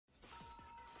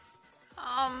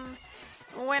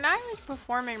When I was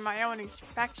performing my own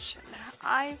inspection,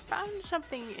 I found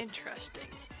something interesting.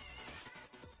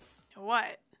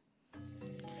 What?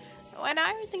 When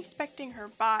I was inspecting her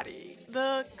body,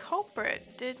 the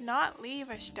culprit did not leave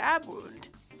a stab wound.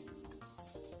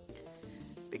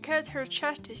 Because her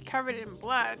chest is covered in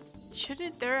blood,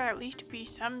 shouldn't there at least be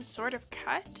some sort of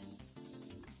cut?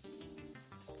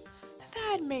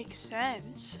 That makes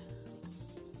sense.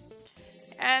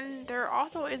 And there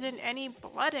also isn't any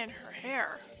blood in her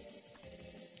hair.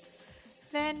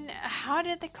 Then how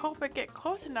did the culprit get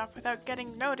close enough without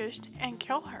getting noticed and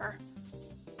kill her?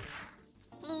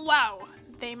 Wow,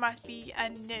 they must be a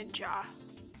ninja.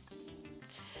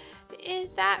 Is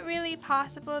that really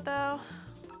possible though?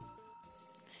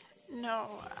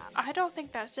 No, I don't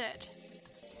think that's it.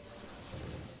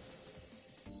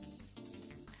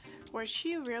 Was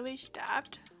she really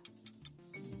stabbed?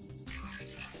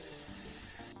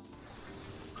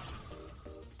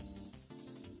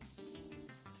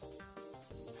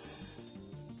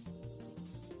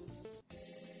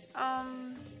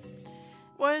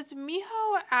 Was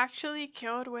Miho actually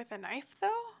killed with a knife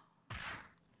though?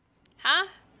 Huh?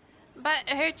 But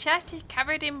her chest is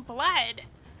covered in blood.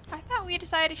 I thought we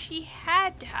decided she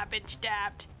had to have been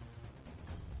stabbed.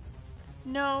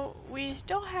 No, we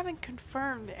still haven't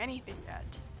confirmed anything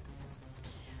yet.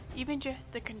 Even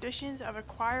just the conditions of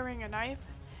acquiring a knife,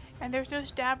 and there's no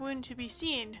stab wound to be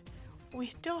seen, we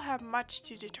still have much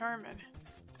to determine.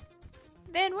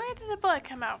 Then where did the blood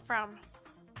come out from?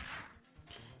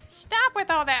 Stop with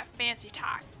all that fancy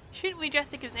talk. Shouldn't we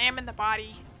just examine the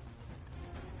body?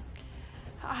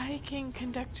 I can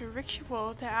conduct a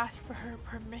ritual to ask for her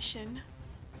permission.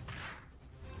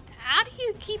 How do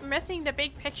you keep missing the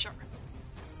big picture?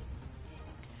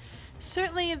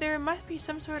 Certainly there must be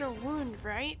some sort of wound,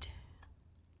 right?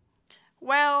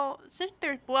 Well, since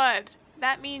there's blood,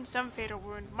 that means some fatal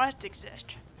wound must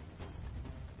exist.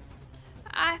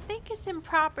 I think it's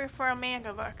improper for a man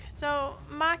to look, so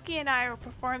Maki and I will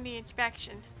perform the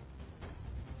inspection.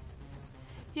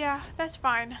 Yeah, that's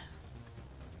fine.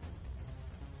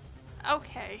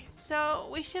 Okay, so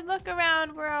we should look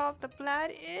around where all the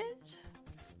blood is?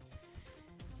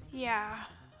 Yeah,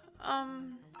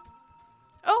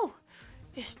 oh,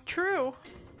 it's true.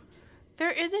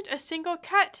 There isn't a single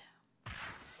cut.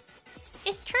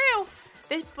 It's true.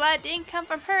 This blood didn't come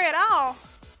from her at all.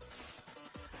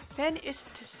 Then it's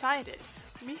decided.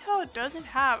 Miho doesn't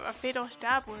have a fatal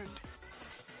stab wound.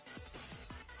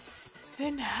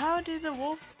 Then how did the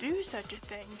wolf do such a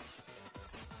thing?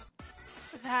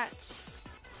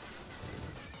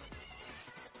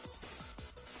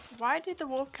 Why did the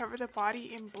wolf cover the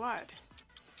body in blood?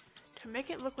 To make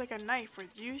it look like a knife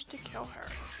was used to kill her.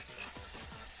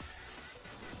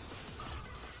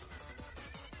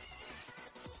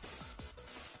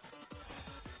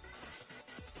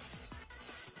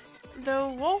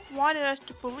 The wolf wanted us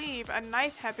to believe a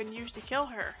knife had been used to kill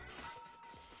her.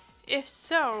 If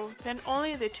so, then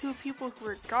only the two people who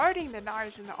were guarding the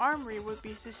knives in the armory would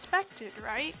be suspected,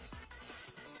 right?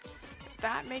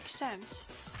 That makes sense.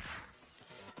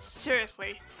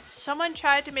 Seriously, someone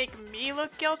tried to make me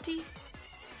look guilty?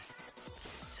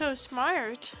 So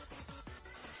smart.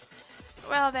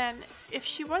 Well then, if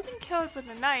she wasn't killed with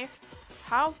a knife,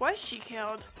 how was she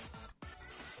killed?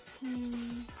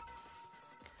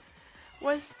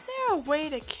 Was there a way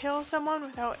to kill someone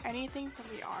without anything from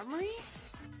the armory?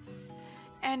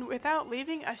 And without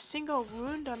leaving a single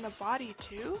wound on the body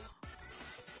too?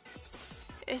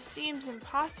 It seems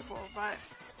impossible, but...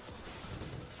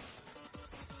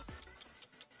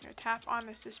 Gonna tap on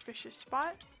the suspicious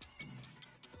spot.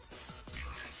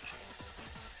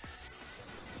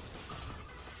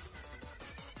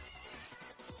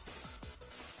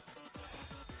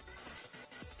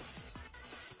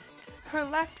 Her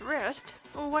left wrist?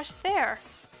 What's there?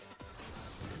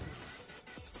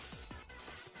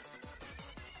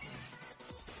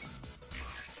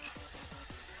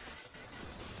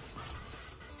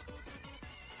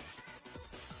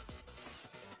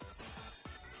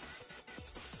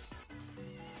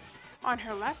 On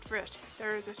her left wrist,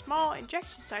 there is a small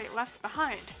injection site left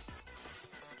behind.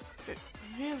 But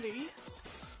really?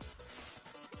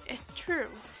 It's true.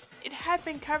 It had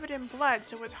been covered in blood,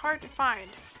 so it was hard to find.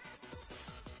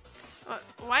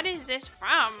 What is this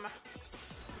from?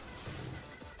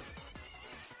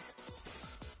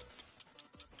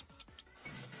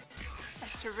 A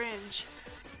syringe.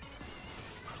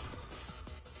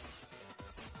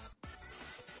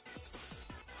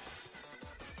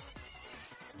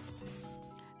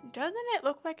 Doesn't it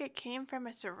look like it came from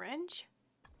a syringe?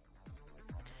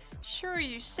 Sure,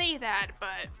 you say that,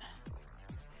 but...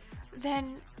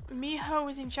 Then, Miho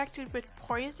was injected with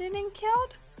poison and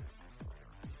killed?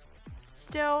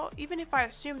 Still, even if I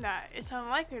assume that, it's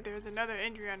unlikely there's another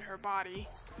injury on her body.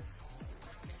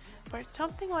 But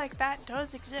something like that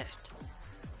does exist.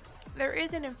 There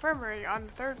is an infirmary on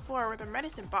the 3rd floor with a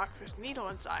medicine box with a needle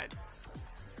inside.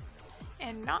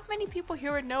 And not many people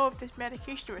here would know if this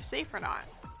medication was safe or not.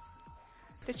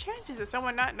 The chances of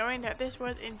someone not knowing that this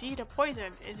was indeed a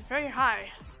poison is very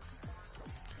high.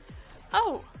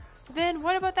 Oh, then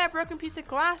what about that broken piece of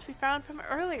glass we found from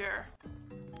earlier?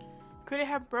 Could it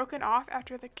have broken off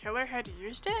after the killer had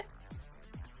used it?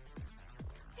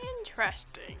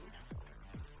 Interesting.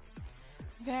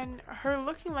 Then her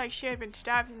looking like she had been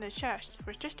stabbed in the chest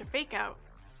was just a fake out.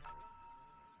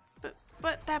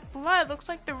 But that blood looks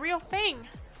like the real thing.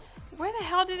 Where the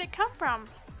hell did it come from?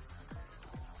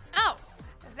 Oh,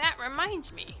 that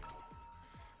reminds me.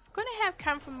 Could it have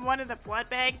come from one of the blood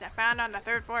bags I found on the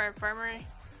 3rd floor infirmary?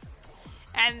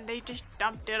 And they just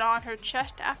dumped it on her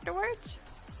chest afterwards?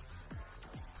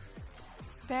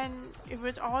 Then it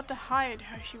was all to hide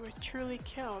how she was truly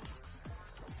killed.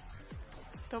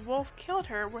 The wolf killed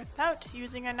her without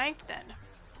using a knife then.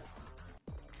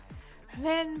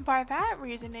 Then, by that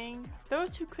reasoning,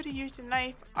 those who could have used a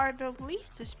knife are the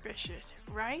least suspicious,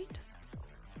 right?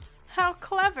 How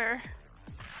clever!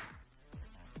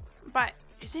 But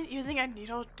isn't using a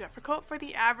needle difficult for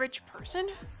the average person?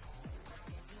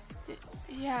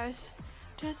 Yes.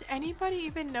 Does anybody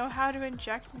even know how to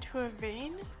inject into a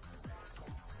vein?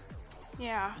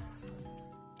 Yeah.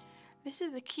 This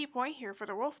is the key point here for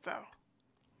the wolf, though.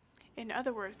 In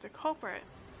other words, the culprit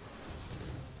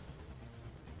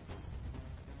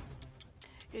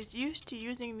is used to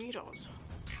using needles.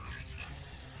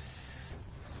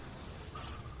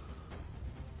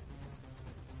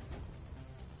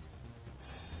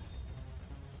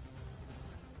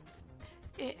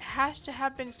 It has to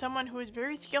have been someone who is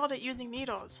very skilled at using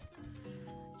needles.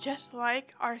 Just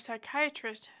like our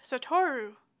psychiatrist,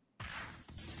 Satoru.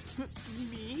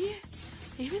 Me?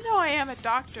 Even though I am a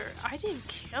doctor, I didn't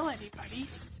kill anybody.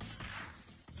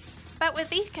 But with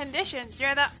these conditions,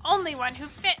 you're the only one who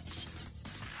fits.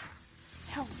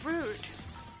 How rude.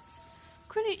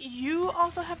 Couldn't you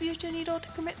also have used a needle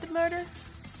to commit the murder?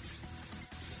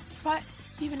 But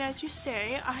even as you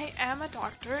say, I am a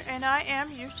doctor and I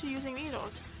am used to using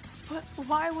needles. But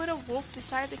why would a wolf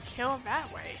decide to kill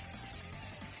that way?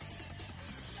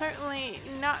 Certainly,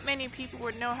 not many people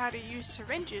would know how to use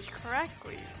syringes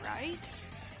correctly, right?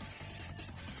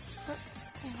 But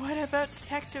what about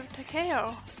Detective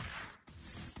Takeo?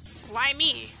 Why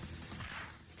me?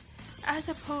 As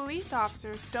a police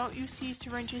officer, don't you see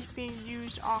syringes being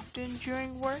used often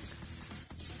during work?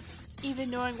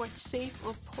 Even knowing what's safe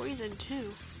or poison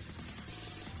too.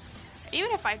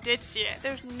 Even if I did see it,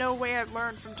 there's no way I'd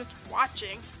learn from just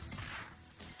watching.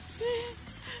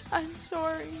 I'm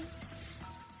sorry.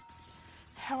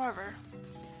 However,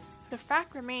 the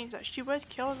fact remains that she was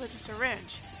killed with a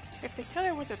syringe. If the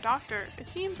killer was a doctor, it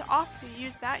seems off to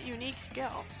use that unique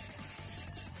skill.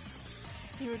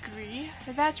 You agree?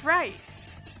 That's right.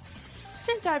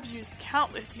 Since I've used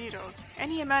countless needles,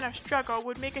 any amount of struggle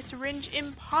would make a syringe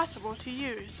impossible to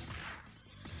use.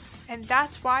 And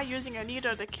that's why using a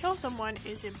needle to kill someone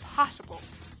is impossible.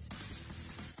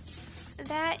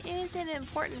 That is an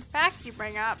important fact you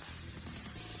bring up.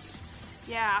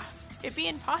 Yeah, it'd be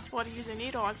impossible to use a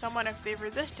needle on someone if they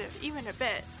resisted, even a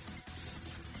bit.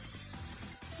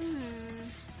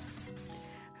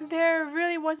 There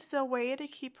really was a way to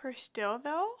keep her still,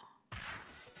 though?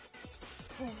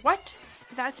 What?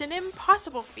 That's an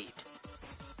impossible feat.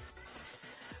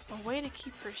 A way to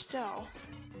keep her still.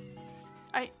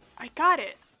 I got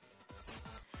it.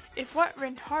 If what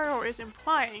Rentaro is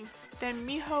implying, then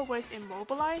Miho was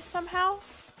immobilized somehow?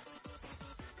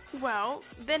 Well,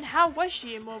 then how was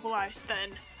she immobilized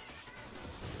then?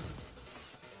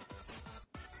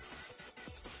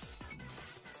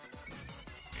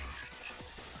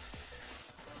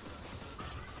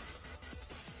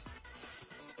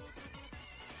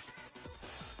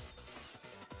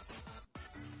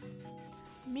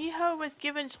 Miho was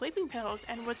given sleeping pills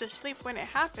and was asleep when it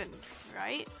happened,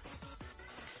 right?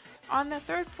 On the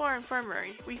 3rd floor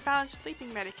infirmary, we found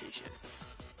sleeping medication.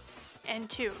 And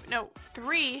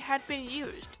 3 had been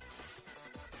used.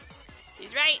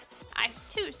 He's right. I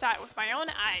too saw it with my own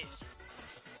eyes.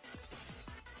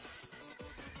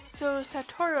 So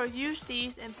Satoru used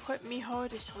these and put Miho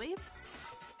to sleep?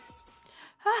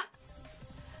 Ah!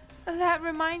 That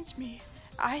reminds me.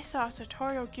 I saw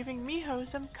Satoru giving Miho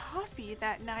some coffee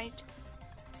that night.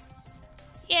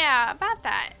 Yeah, about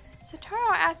that.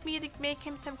 Satoru asked me to make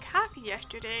him some coffee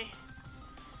yesterday.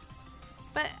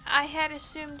 But I had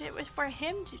assumed it was for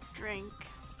him to drink.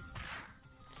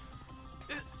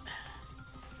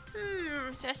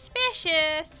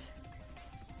 Suspicious.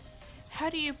 How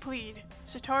do you plead,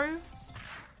 Satoru?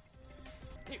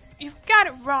 You've got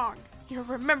it wrong. You're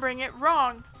remembering it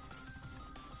wrong.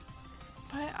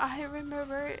 But I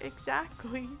remember it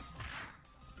exactly.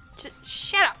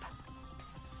 Shut up!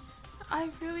 I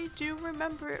really do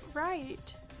remember it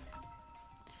right.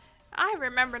 I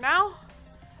remember now.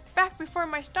 Back before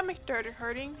my stomach started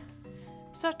hurting,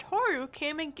 Satoru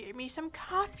came and gave me some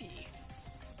coffee.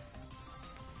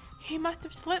 He must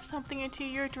have slipped something into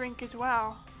your drink as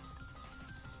well.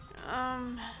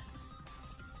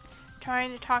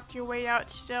 Trying to talk your way out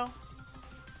still?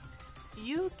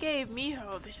 You gave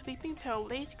Miho the sleeping pill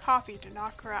laced coffee to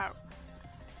knock her out.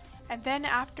 And then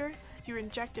after, you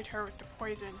injected her with the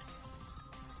poison.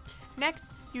 Next,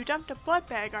 you dumped a blood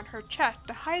bag on her chest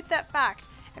to hide that fact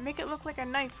and make it look like a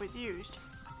knife was used.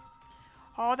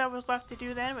 All that was left to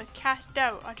do then was cast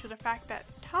doubt onto the fact that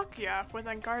Takuya was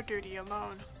on guard duty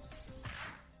alone.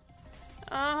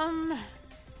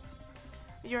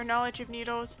 Your knowledge of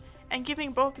needles and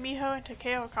giving both Miho and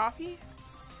Takeo coffee?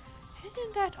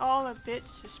 Isn't that all a bit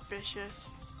suspicious?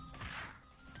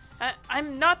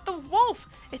 I'm not the wolf!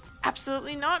 It's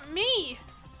absolutely not me!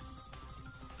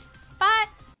 But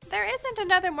there isn't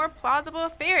another more plausible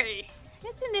theory.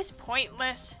 Isn't this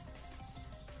pointless?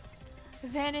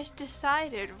 Then it's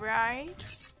decided, right?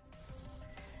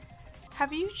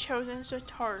 Have you chosen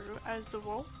Satoru as the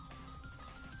wolf?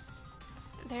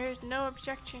 There's no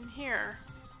objection here.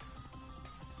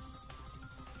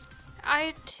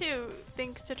 I too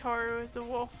think Satoru is the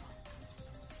wolf.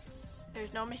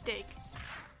 There's no mistake.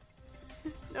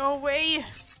 No way!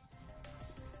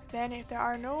 Then if there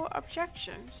are no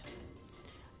objections,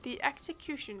 the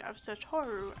execution of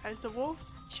Satoru as the wolf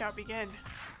shall begin.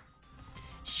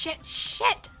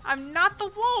 Shit! I'm not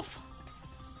the wolf!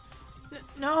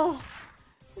 No!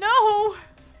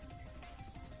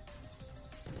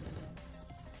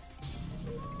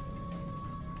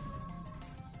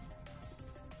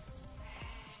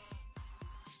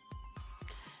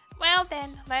 Well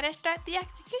then, let us start the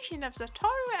execution of Satoru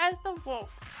as the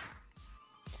wolf.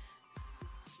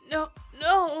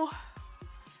 No!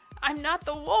 I'm not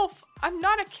the wolf! I'm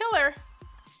not a killer!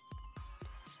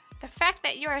 The fact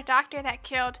that you're a doctor that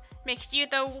killed makes you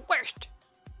the worst!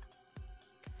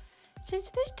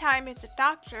 Since this time is a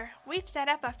doctor, we've set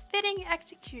up a fitting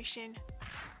execution.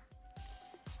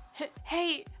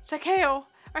 Hey, Takeo,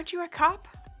 aren't you a cop?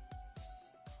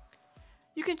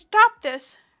 You can stop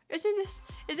this! Is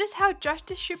this how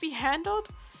justice should be handled?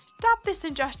 Stop this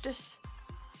injustice!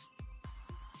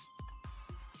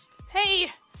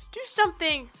 Hey, do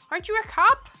something! Aren't you a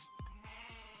cop?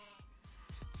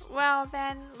 Well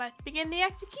then, let's begin the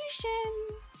execution!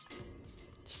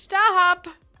 Stop!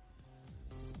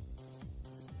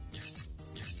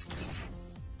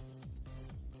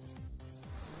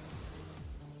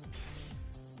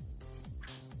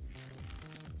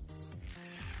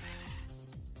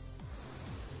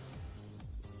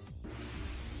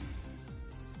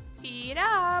 Eat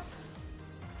up!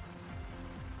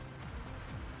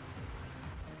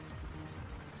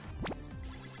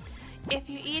 If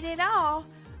you eat it all,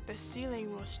 the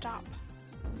ceiling will stop.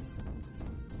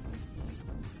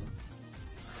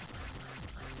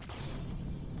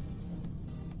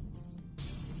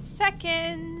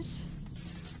 Seconds!